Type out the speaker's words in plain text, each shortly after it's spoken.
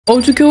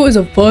ULTRAKILL is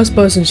a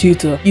first-person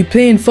shooter. You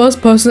play in first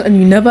person and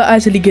you never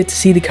actually get to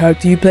see the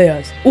character you play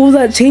as. All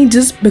that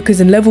changes because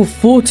in level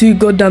 42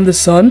 Goddamn the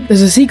Sun,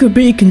 there's a secret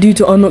bit you can do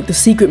to unlock the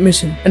secret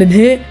mission. And in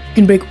here, you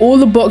can break all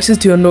the boxes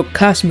to unlock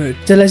Clash Mode,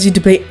 which allows you to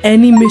play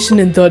any mission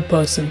in third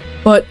person.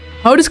 But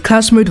how does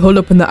Clash Mode hold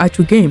up in the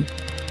actual game?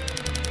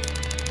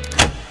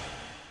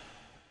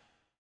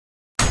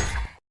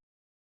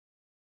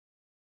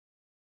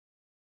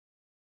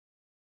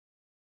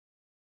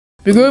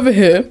 We go over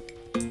here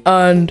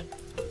and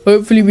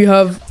hopefully we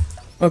have,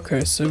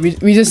 okay, so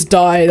we just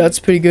die. That's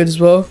pretty good as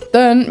well.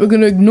 Then we're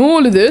gonna ignore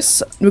all of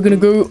this. We're gonna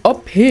go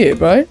up here,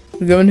 right?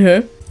 We go in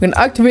here. We're gonna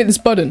activate this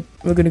button.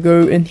 We're gonna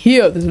go in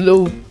here. There's a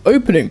little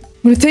opening.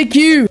 I'm gonna take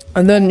you,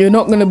 and then you're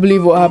not gonna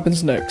believe what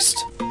happens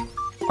next.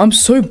 I'm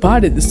so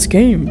bad at this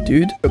game,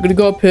 dude. We're gonna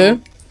go up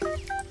here,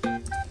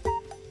 and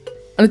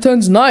it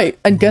turns night.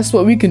 And guess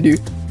what we can do?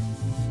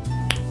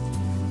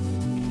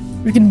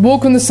 We can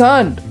walk on the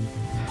sand.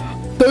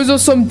 Those are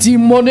some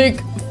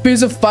demonic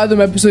Fears of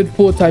Fathom episode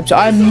 4 types.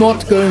 I'm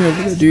not going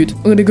over there, dude.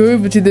 I'm gonna go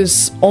over to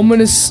this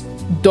ominous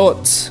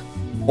dot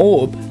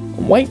orb,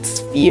 white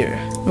sphere.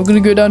 We're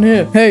gonna go down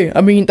here. Hey, I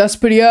mean, that's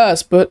pretty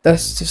ass, but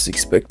that's just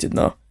expected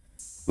now.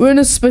 We're in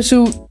a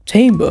special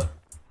chamber.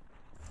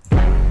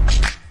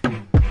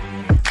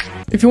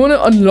 If you want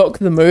to unlock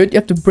the mode, you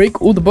have to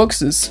break all the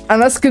boxes.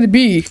 And that's gonna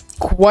be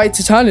quite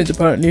a challenge,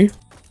 apparently.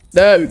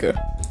 There we go.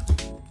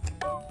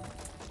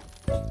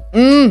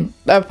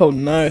 That felt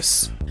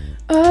nice.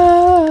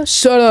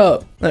 Shut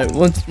up. Alright,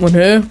 one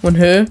here, one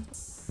here.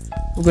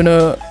 We're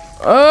gonna,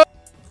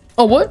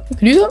 oh, what? You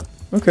can do that?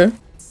 Okay. You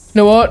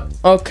know what?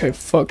 Okay,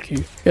 fuck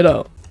you. Get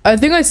out. I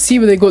think I see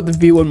where they got the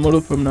V1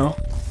 model from now.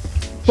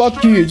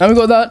 Fuck you. Now we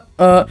got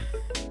that.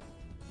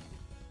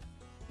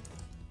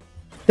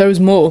 There is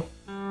more.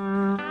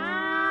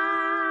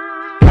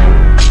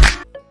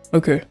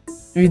 Okay.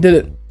 We did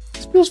it.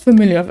 This feels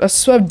familiar. I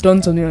swear I've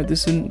done something like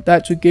this in the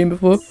actual game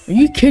before. Are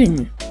you kidding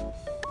me?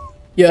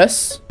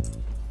 Yes.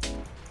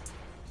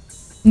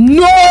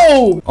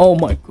 No! Oh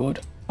my god.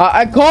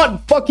 I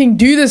can't fucking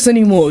do this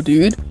anymore,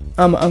 dude.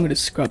 I'm gonna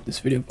scrap this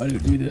video if I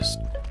don't do this.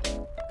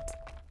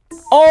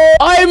 Oh,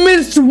 I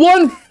missed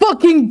one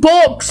fucking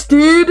box,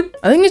 dude.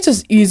 I think it's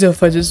just easier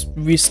if I just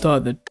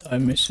restart the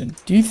time mission.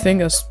 Do you think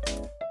that's...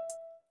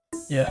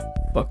 Yeah,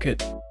 fuck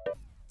it.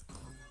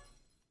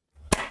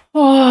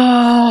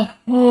 Oh,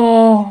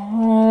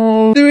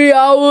 3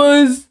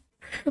 hours.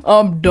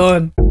 I'm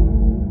done.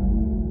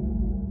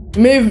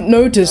 You may have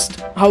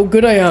noticed how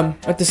good I am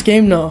at this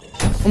game now.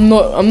 I'm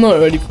not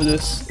ready for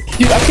this.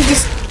 Dude, I could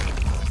just...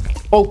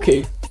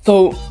 Okay,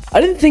 so I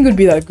didn't think it would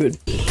be that good.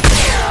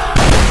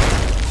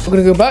 We're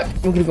gonna go back.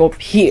 We're gonna go up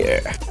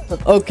here.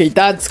 Okay,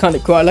 that's kind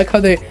of cool. I like how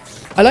they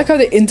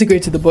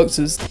integrated the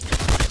boxes.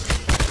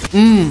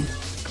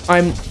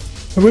 I'm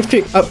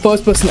horrific at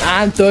first person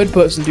and third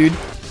person, dude.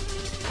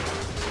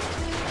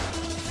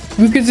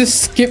 We could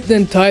just skip the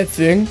entire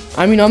thing.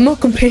 I mean, I'm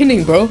not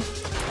complaining, bro.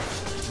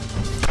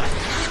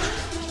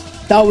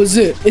 That was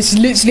it. It's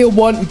literally a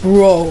 1,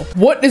 bro.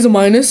 What is a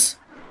minus?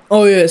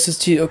 Oh yeah, it's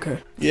just cheat. Okay.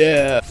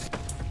 Yeah.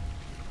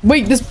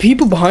 Wait, there's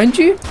people behind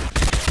you?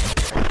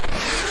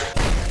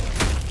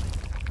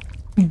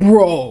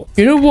 Bro,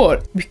 you know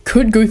what? We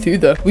could go through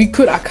there. We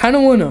could. I kind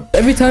of wanna.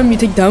 Every time you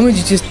take damage,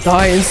 you just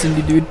die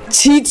instantly, dude.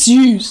 Cheats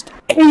used.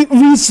 8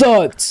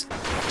 restarts.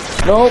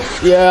 Nope.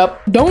 Yeah.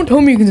 Don't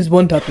tell me you can just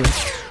one-tap him.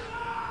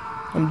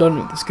 I'm done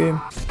with this game.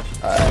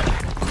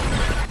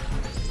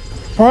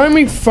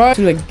 Primary fire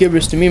like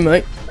gibberish to me,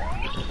 mate.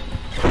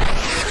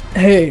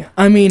 Hey,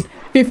 I mean,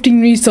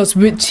 15 restarts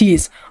with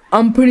cheese.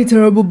 I'm pretty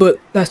terrible, but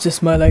that's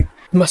just my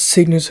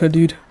signature,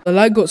 dude. The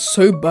lag got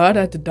so bad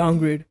I had to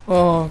downgrade.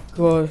 Oh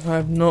god, I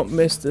have not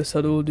missed this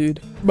at all,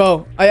 dude.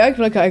 Bro, I act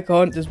like I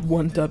can't just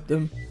one-tap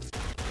them.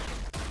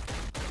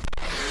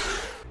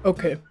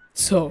 Okay,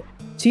 so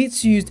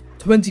cheats used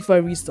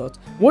 25 restarts.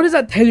 What does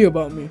that tell you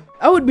about me?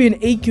 That would be an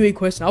AQA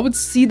question. I would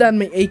see that in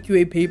my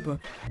AQA paper.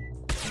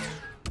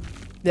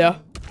 Yeah.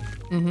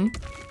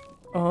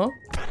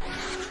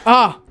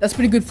 Ah, that's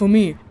pretty good for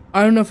me.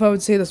 I don't know if I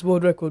would say that's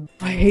world record.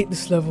 I hate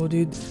this level,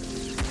 dude.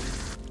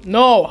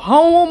 No,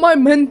 how am I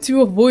meant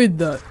to avoid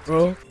that,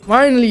 bro?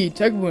 Finally,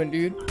 checkpoint,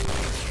 dude.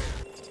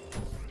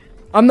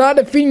 I'm not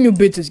defeating you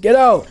bitches. Get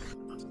out.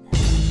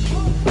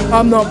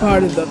 I'm not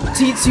part of that.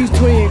 Cheats use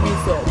 28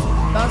 restarts.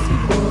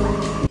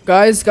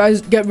 That's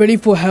Guys, get ready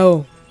for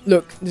hell.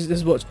 Look, this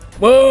is what.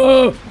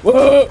 Whoa,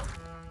 whoa.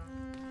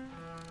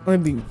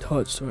 I'm being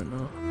touched right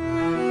now.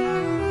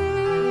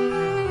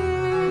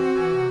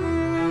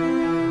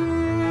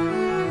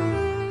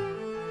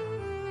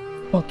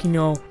 Fucking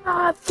hell.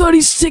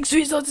 36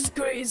 results is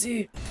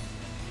crazy.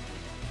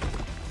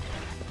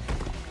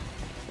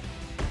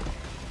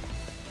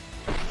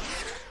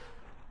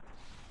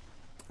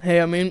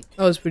 Hey, I mean,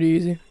 that was pretty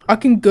easy. I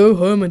can go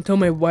home and tell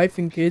my wife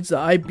and kids that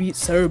I beat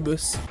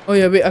Cerebus. Oh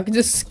yeah, wait, I can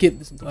just skip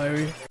this entire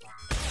area.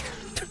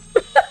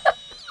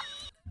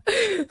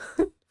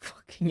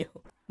 Fucking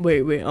hell.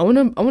 Wait, I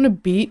wanna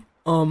beat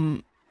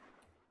one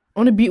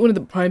of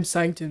the prime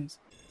sanctums.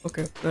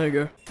 Okay, there you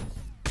go.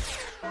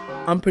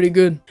 I'm pretty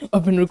good.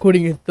 I've been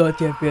recording at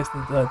 30 FPS the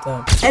entire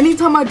time.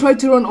 Anytime I try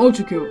to run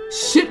Ultra Kill,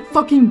 shit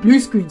fucking blue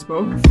screens,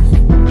 bro.